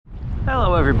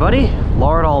Hello everybody,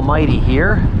 Lord Almighty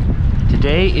here.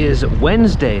 Today is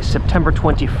Wednesday, September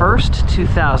 21st,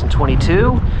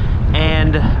 2022,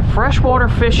 and freshwater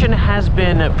fishing has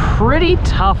been pretty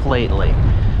tough lately.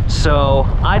 So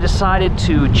I decided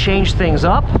to change things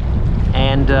up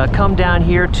and come down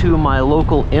here to my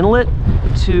local inlet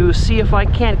to see if I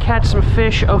can't catch some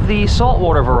fish of the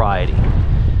saltwater variety.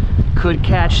 Could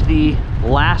catch the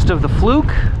last of the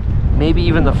fluke, maybe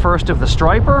even the first of the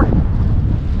striper.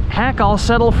 Heck, I'll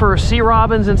settle for sea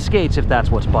robins and skates if that's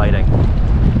what's biting.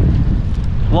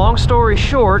 Long story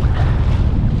short,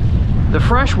 the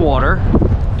freshwater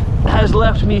has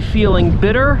left me feeling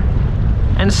bitter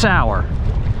and sour.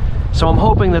 So I'm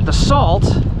hoping that the salt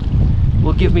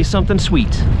will give me something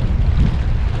sweet.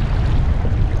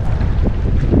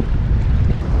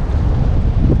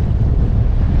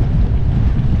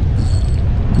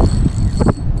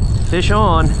 Fish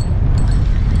on.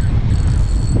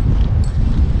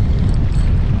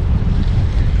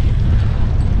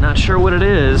 Not sure what it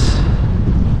is.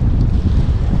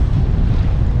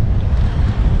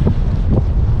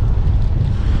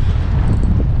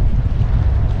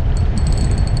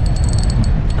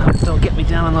 Oh, don't get me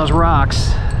down on those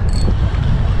rocks.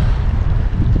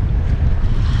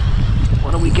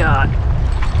 What do we got?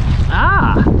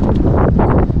 Ah!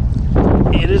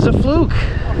 It is a fluke.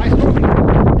 Oh, nice movie.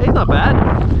 Hey, not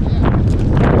bad.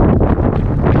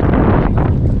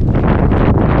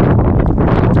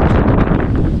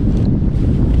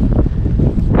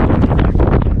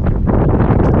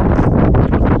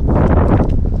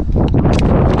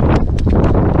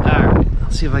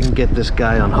 See if I can get this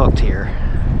guy unhooked here.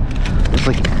 Looks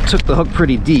like he took the hook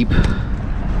pretty deep.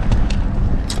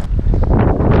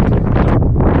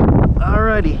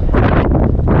 Alrighty.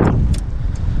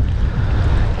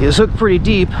 He was hooked pretty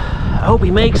deep. I hope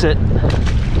he makes it.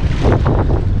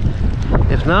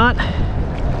 If not,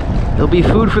 he'll be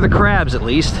food for the crabs at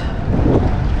least.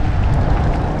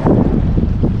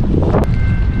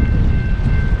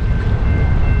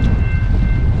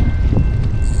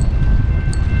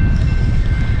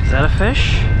 Is that a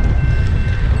fish?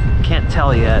 Can't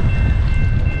tell yet.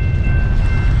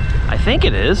 I think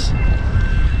it is.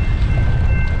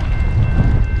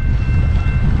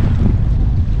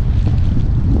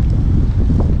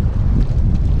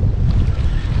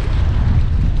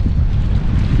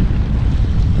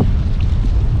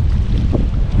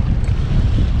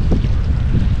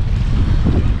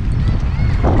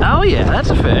 Oh yeah,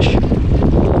 that's a fish.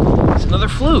 It's another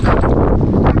fluke.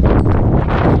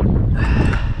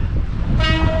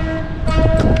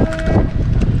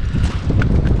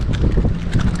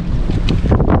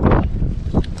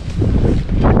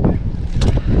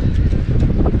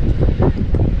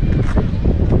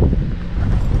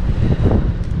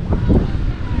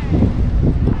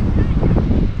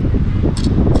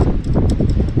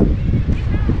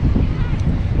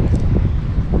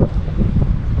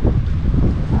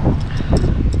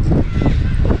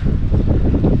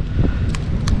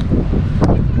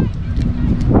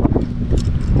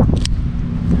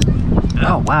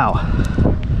 Oh wow,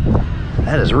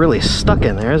 that is really stuck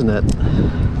in there, isn't it?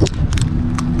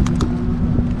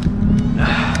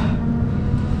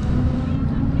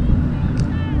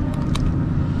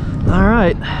 All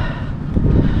right.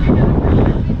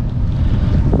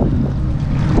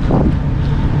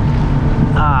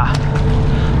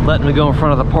 Letting me go in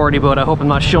front of the party boat. I hope I'm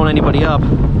not showing anybody up.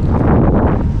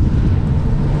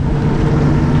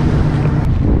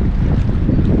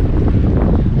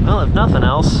 Well, if nothing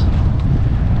else,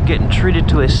 getting treated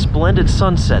to a splendid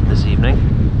sunset this evening.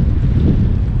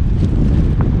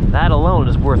 That alone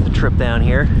is worth the trip down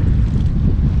here.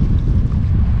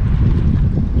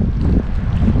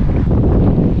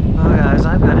 Well guys,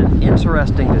 I've got an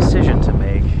interesting decision to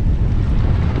make.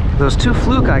 Those two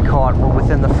fluke I caught were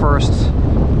within the first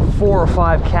 4 or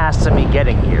 5 casts of me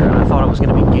getting here, and I thought it was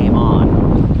going to be game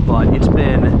on. But it's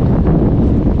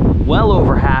been well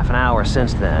over half an hour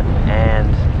since then,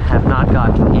 and have not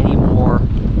gotten any more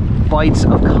bites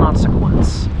of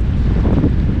consequence.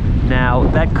 Now,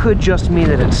 that could just mean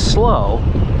that it's slow,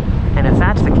 and if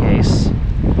that's the case,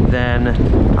 then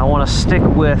I want to stick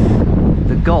with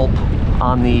the gulp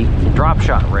on the drop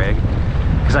shot rig,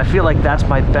 because I feel like that's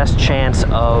my best chance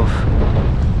of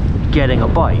getting a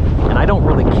bite. And I don't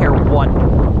really care what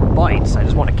bites, I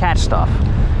just want to catch stuff.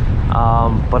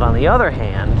 But on the other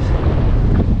hand,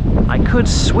 I could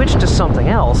switch to something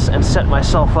else and set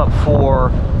myself up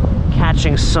for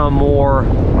catching some more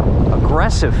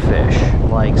aggressive fish,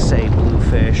 like say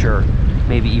bluefish or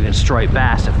maybe even striped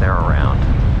bass if they're around.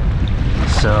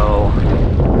 So,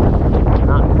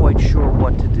 not quite sure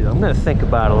what to do. I'm going to think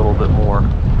about it a little bit more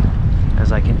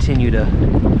as I continue to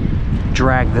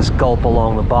drag this gulp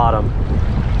along the bottom.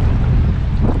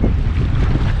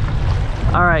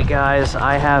 All right, guys,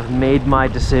 I have made my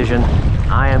decision.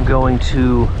 I am going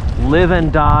to live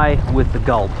and die with the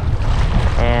gulp.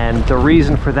 And the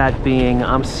reason for that being,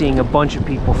 I'm seeing a bunch of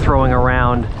people throwing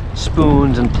around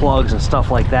spoons and plugs and stuff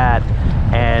like that,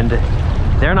 and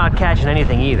they're not catching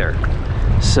anything either.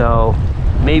 So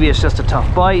maybe it's just a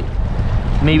tough bite.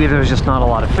 Maybe there's just not a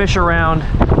lot of fish around.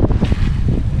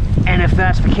 And if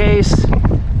that's the case,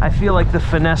 I feel like the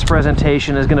finesse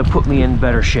presentation is going to put me in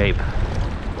better shape.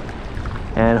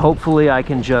 And hopefully I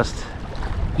can just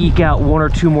eke out 1 or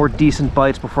 2 more decent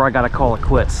bites before I gotta call it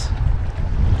quits.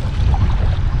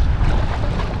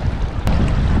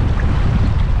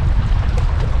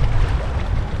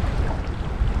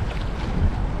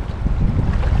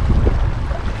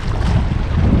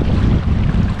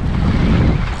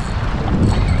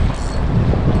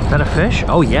 Is that a fish?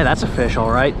 Oh yeah, that's a fish,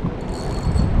 all right.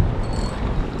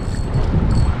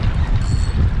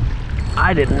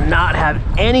 I did not have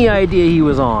any idea he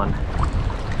was on.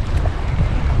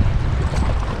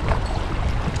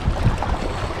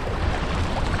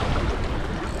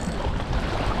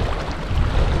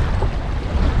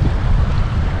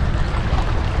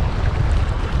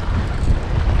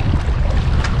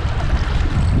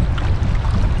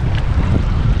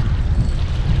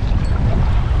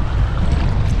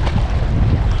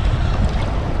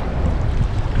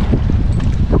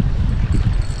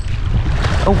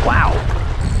 Oh wow,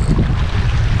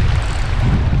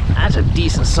 that's a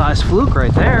decent sized fluke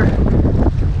right there.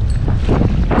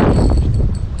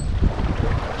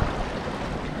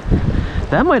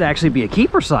 That might actually be a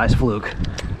keeper size fluke.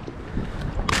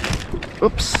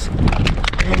 Oops,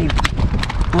 and he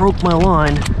broke my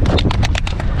line.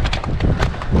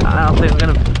 I don't think I'm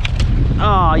gonna,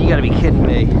 oh, you gotta be kidding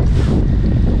me.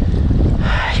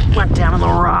 He went down on the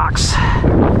rocks.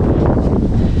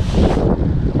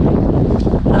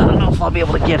 I don't know if I'll be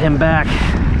able to get him back.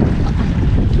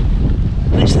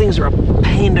 These things are a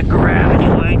pain to grab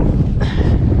anyway.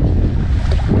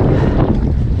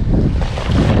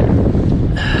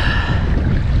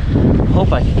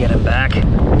 Hope I can get him back.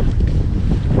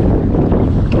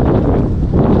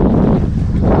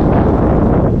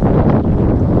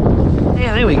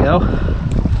 Yeah, there we go.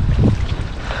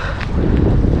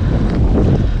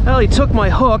 Well, he took my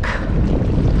hook,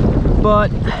 but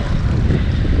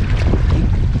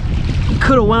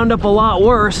could have wound up a lot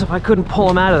worse if I couldn't pull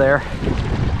him out of there.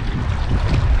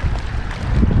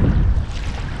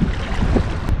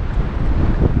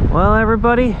 Well,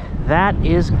 everybody, that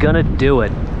is gonna do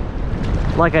it.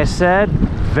 Like I said,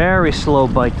 very slow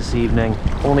bite this evening.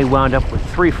 Only wound up with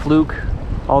 3 fluke,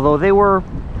 although they were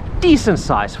decent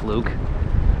sized fluke.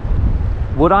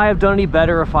 Would I have done any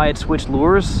better if I had switched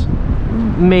lures?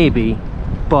 Maybe,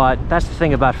 but that's the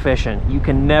thing about fishing. You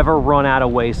can never run out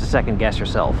of ways to second guess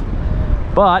yourself.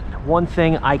 But one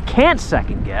thing I can't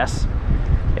second guess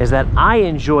is that I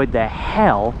enjoyed the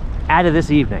hell out of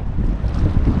this evening.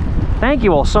 Thank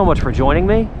you all so much for joining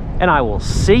me, and I will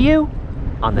see you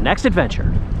on the next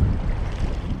adventure.